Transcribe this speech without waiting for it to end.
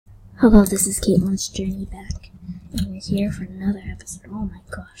Hello, this is Caitlin's Journey Back, and we're here for another episode. Oh my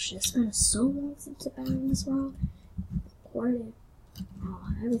gosh, it's been so long since I've been in this world. Recorded. Oh,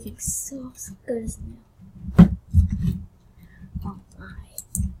 everything's so good as new. Oh my.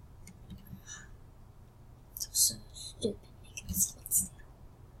 So stupid making this look still.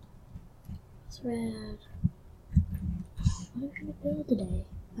 It's red. What are we gonna build today?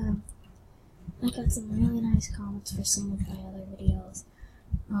 I got some really nice comments for some of my other videos.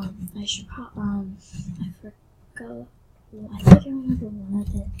 I should I forgot. I think I remember one of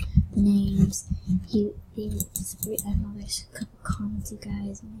the names. I know there's a couple comments you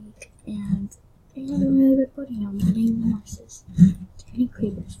guys make, and I haven't really been putting on my name horses. Any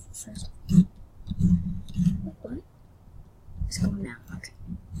creepers first? What? It's going down. Okay.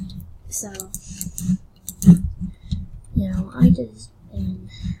 So, I just been,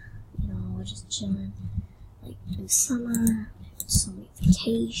 just chilling. Like in summer, so many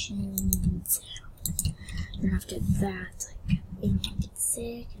vacations. And after that, I get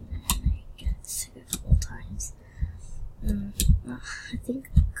sick, and then I get sick a couple times. I think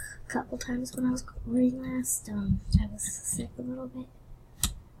a couple times when I was recording last, I was sick a little bit.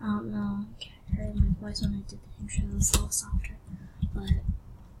 I don't know, I can't hear my voice when I did the intro, it was a little softer. But,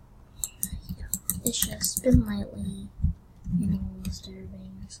 it's just been lately,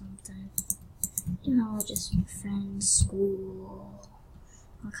 disturbing or something. Just friends, school,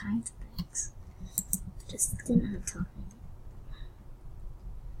 all kinds of things. Just didn't have time.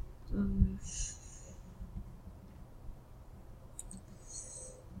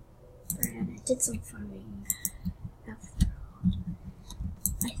 I did some farming after all.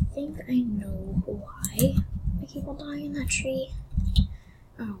 I think I know why I keep on dying in that tree.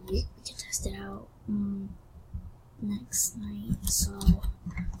 We can test it out next night, so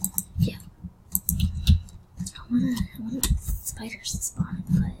yeah. I want spiders to spawn,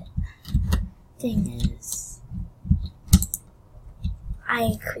 but thing is,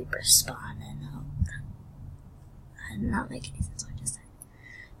 creepers spawn, and not make any sense what I just said.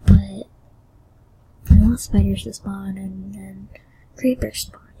 But I want spiders to spawn, and then creepers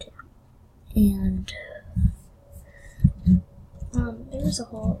spawn too. And there was a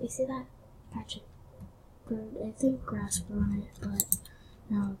hole. You see that patch of bird? I think grass grew on it, but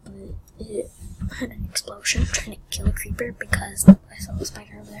it had an explosion trying to kill a creeper because I saw a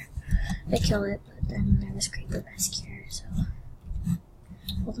spider over there. I killed it, but then there was a creeper back here, so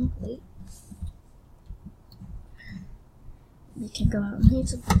hold on, wait. We can go out and leave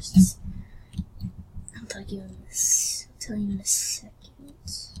some bursts. I'll tell you in a second.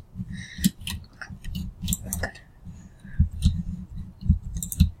 Okay, we're good.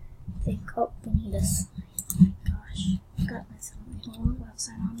 I think, we need a sign. Oh my gosh, I got myself a little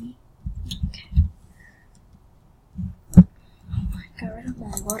website on me. Okay. I got rid of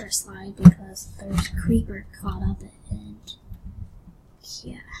my water slide because there's a creeper caught up it, and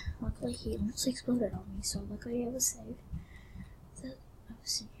yeah, luckily he almost exploded on me, so luckily I was safe. I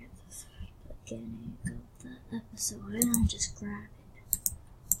was sitting here at the beginning of the episode, and I just grabbed it.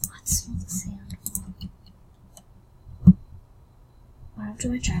 Let's smell the sand. Why don't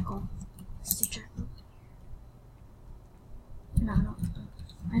do a charcoal? Let's do charcoal. No,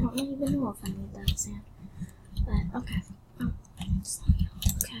 I don't even know if I need that sand. But, okay. Okay.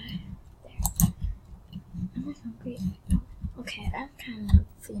 There. I'm not hungry. Okay, I'm kind of,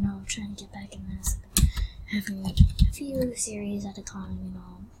 trying to get back in this. Having a few series at a time,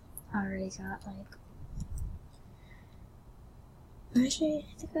 I already got, actually,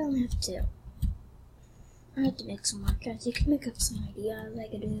 I think I only have 2. I have to make some more, guys. You can make up some ideas I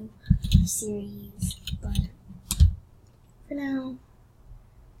could do a series, but for now,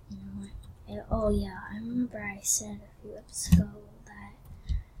 oh yeah, I remember I said a few episodes ago that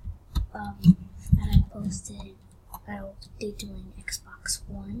I posted I'll be doing Xbox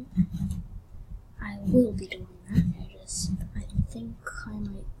One. I will be doing that. I think I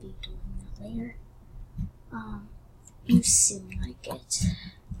might be doing that later. You seem like it.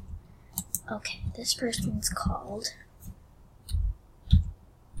 Okay, this person's called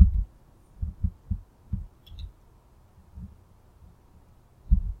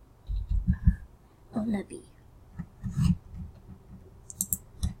Onabees,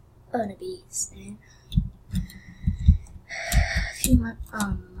 man.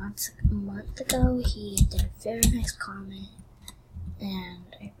 A month ago, he did a very nice comment,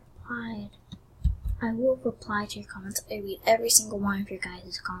 and I replied. I will reply to your comments. I read every single one of your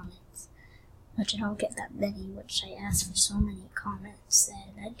guys' comments, which I don't get that many, which I asked for so many comments,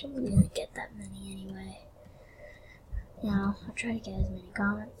 and I don't really get that many anyway. I'll try to get as many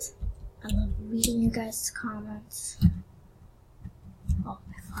comments. I love reading you guys' comments. Oh,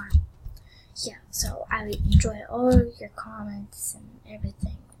 my farm. yeah, so I enjoy all your comments and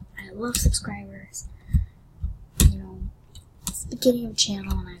everything. I love subscribers. You know, it's the beginning of the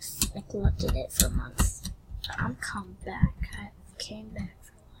channel and I've neglected it for months. But I'm coming back. I came back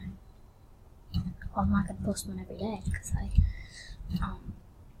for a while. Well, I'm not gonna post one every day because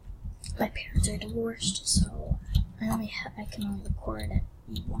my parents are divorced, so I can only record at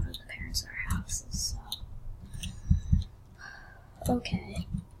one of the parents' our houses. So okay.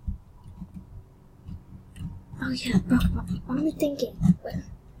 Oh yeah, Brooke, what am I thinking?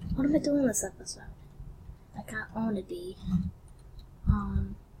 What am I doing this episode? I got on to be.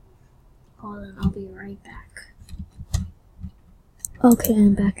 Hold on, I'll be right back. Okay,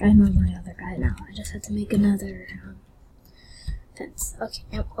 I'm back. I know my other guy now. I just had to make another fence. Okay,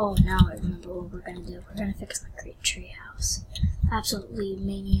 oh, now I remember what we're gonna do. We're gonna fix my great treehouse. Absolutely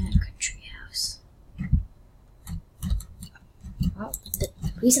maniac treehouse. Well, the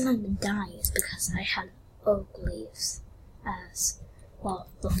reason I've been dying is because I had oak leaves as well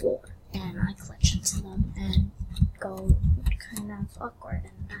before, and I clutch into them and go kind of awkward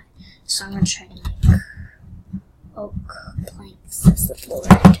and die. So I'm gonna try to make oak planks as the floor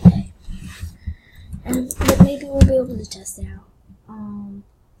today, but maybe we'll be able to test it out.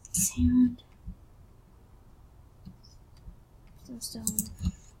 Sand, some stone.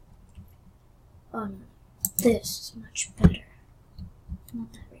 Oh no, this is much better.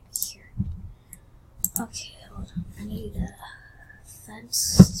 Not that right here. Okay, hold on. I need a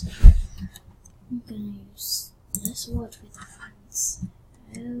fence. I'm gonna use this wood for the fence.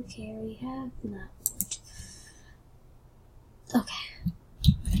 Okay, we have that wood. Okay.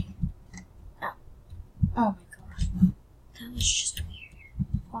 Oh my gosh. That was just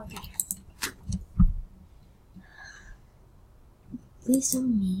weird. Okay. Please tell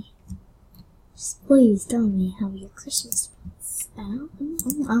me. Just please tell me how your Christmas was.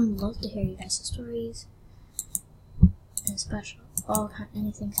 I would love to hear you guys' stories. And special.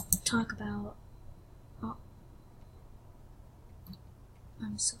 Anything to talk about. Oh.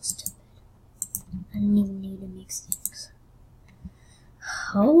 I'm so stupid. I didn't even need to make sticks.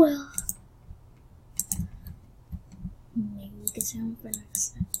 Oh well. Maybe we can sound for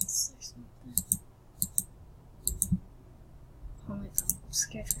next sentence or something. Oh my god, I'm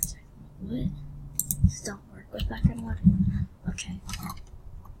scared for a second. What? This don't work with that kind of water. Okay.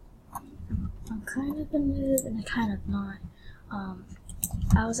 I'm kind of in the mood and I'm kind of not.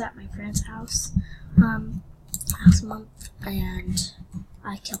 I was at my friend's house last month and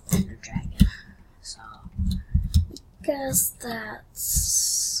I killed the Ender Dragon. So I guess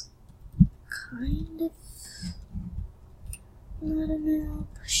that's kind of not a noob.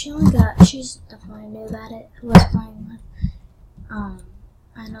 She's definitely new at it, who was playing with.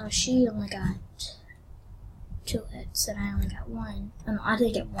 I know she only got 2 hits and I only got 1. No, I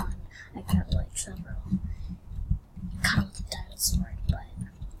didn't get 1. I got like several. Kind of with the dinosaur, but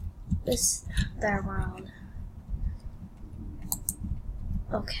their world.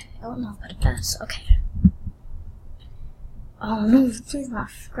 Okay, oh no, but that's okay. Oh no, please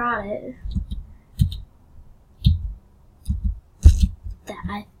not forgot it.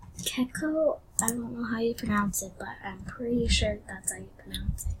 Keko, I don't know how you pronounce it, but I'm pretty sure that's how you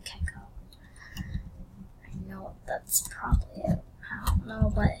pronounce it, Keko. I know that's probably it. I don't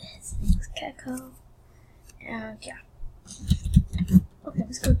know, but his name's Keko. And yeah. Okay,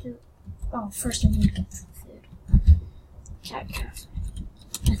 let's go do. Oh, first I need to get some food. Cat cafe.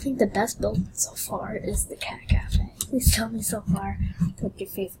 I think the best building so far is the cat cafe. Please tell me so far what your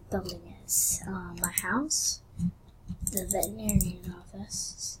favorite building is. My house, the veterinarian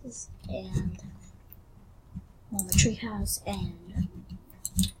office, and the treehouse, and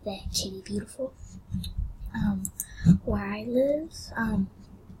the Kitty Beautiful. Where I live,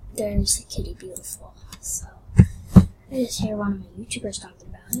 there's a Kitty Beautiful. So I just hear one of my YouTubers talking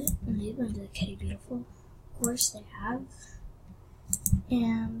about it, and they went to the Kitty Beautiful. Of course, they have.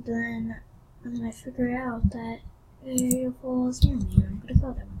 And then I figure out that Kitty Beautiful is near me, and I'm gonna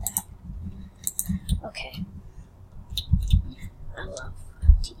go there one day. Okay. I love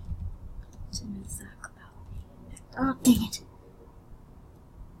tea. It's a new fact about me. Oh, dang it.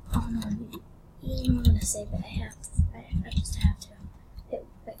 Oh no, you know what I'm gonna say, but I just have to.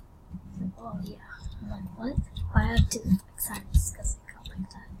 Oh yeah. I'm like, what? Why I have to accents because they come like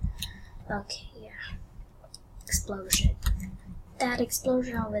that. Okay, yeah. Explosion. That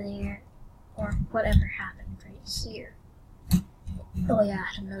explosion over there, or whatever happened right here. Oh yeah,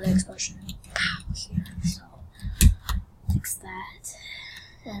 I had another explosion. Pow, here. So fix that.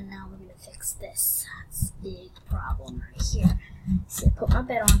 And now we're gonna fix this. That's a big problem right here. See, I put my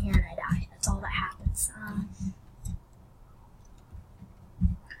bed on here and I die. That's all that happens.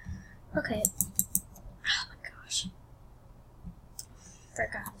 Okay. Oh my gosh.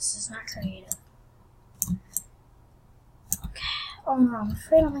 Forgot, this is not creative. Okay. Oh no, I'm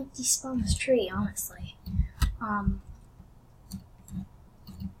afraid I might despawn this tree, honestly. Oh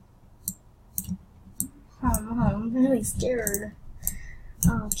no, I'm really scared.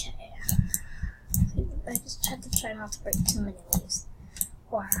 Okay. I just have to try not to break too many leaves,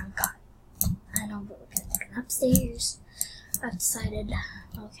 or I'm caught. I know, but we're going upstairs. I've decided.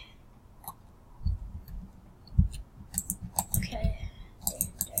 Okay. Okay.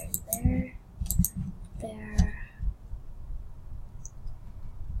 There.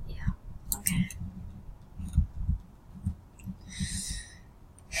 Yeah. Okay.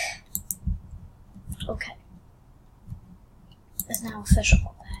 Okay. It's now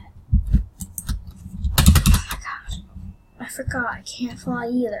official that. Oh my gosh. I forgot I can't fly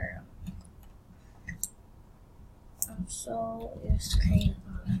either. I'm so used to creative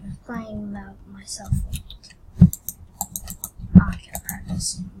mode. I've been playing without my cell phone. I gotta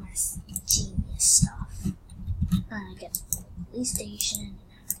practice my genius stuff. And I get to the police station and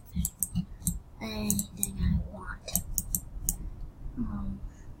everything. Anything I want.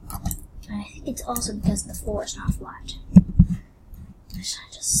 I think it's also because the floor is not flat. I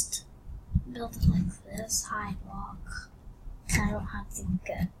should just build it like this, high block. I don't have to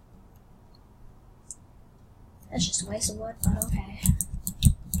get. That's just a waste of wood, but okay.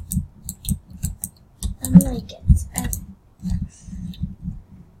 I like it.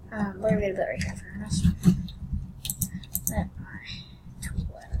 We're gonna build right here for us. At my tool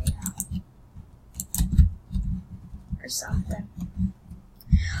area. Or something.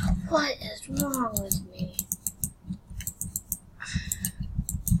 What is wrong with me?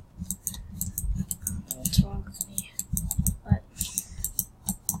 What's wrong with me? But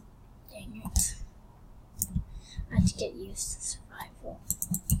dang it. I have to get used to survival.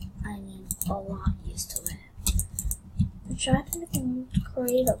 I mean, a lot used to it. I tried to make a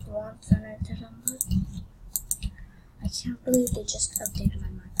creative once and it didn't work. I can't believe they just updated my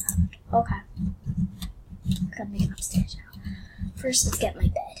Minecraft. Okay. Gotta make it upstairs now. First, let's get my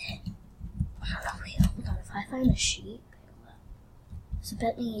bed. Oh my god, if I find a sheep, does the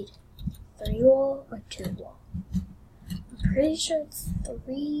bed need 3 wool or 2 wool? I'm pretty sure it's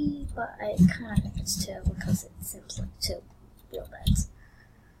 3, but I kind of think it's 2 because it seems like 2 real beds.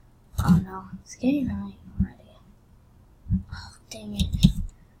 Oh no, it's getting night already. Oh, dang it.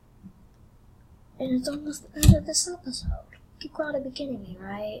 And it's almost the end of this episode. You gotta be kidding me,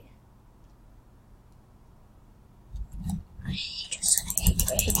 right? I hate you, son. I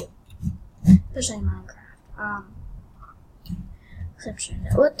hate you. Especially in Minecraft. Exception.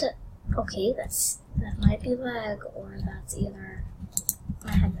 What the? Okay, that might be lag, or that's either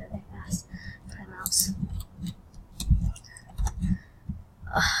my head moving fast. My mouse.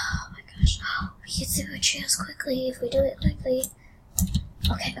 Oh my gosh. We can do a treehouse quickly if we do it quickly.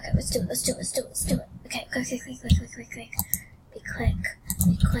 Okay, let's do it. Okay, quick.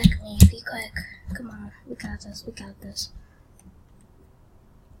 Be quick. Come on, we got this.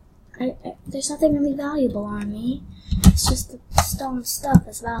 There's nothing really valuable on me. It's just the stone stuff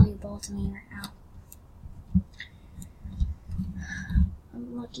that's valuable to me right now.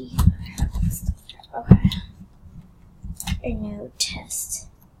 I'm lucky I have this stuff there. Okay. A new test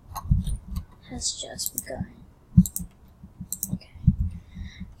has just begun. Okay.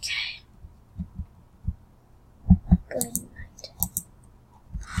 Good night.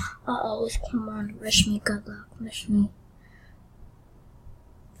 Uh-oh, come on, wish me good luck, wish me.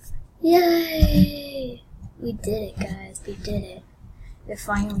 Yay! We did it, guys, we did it. We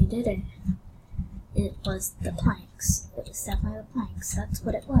finally did it. It was the planks. It was definitely the planks, that's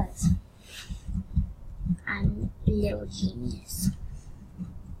what it was. I'm a little genius.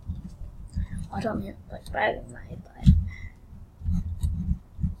 I don't mean like bragging right, but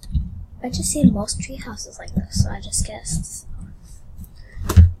I just see most tree houses like this, so I just guessed.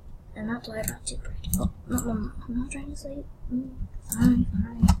 And that's why I brought too pretty. Oh, no, I'm not trying to sleep. Fine.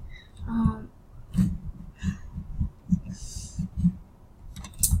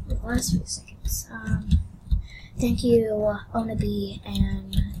 The last few seconds. Thank you, Onabi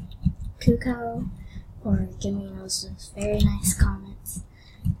and Kuko, for giving us those very nice comments.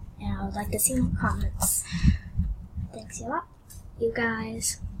 And I would like to see more comments. Thanks a lot, you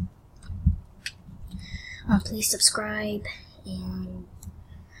guys. Please subscribe and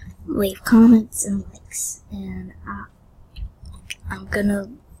leave comments and likes. And I'm gonna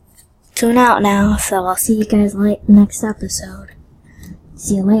tune out now, so I'll see you guys next episode.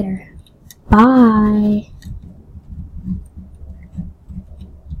 See you later. Bye.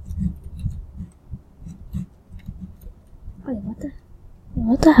 Wait,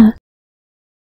 what the heck?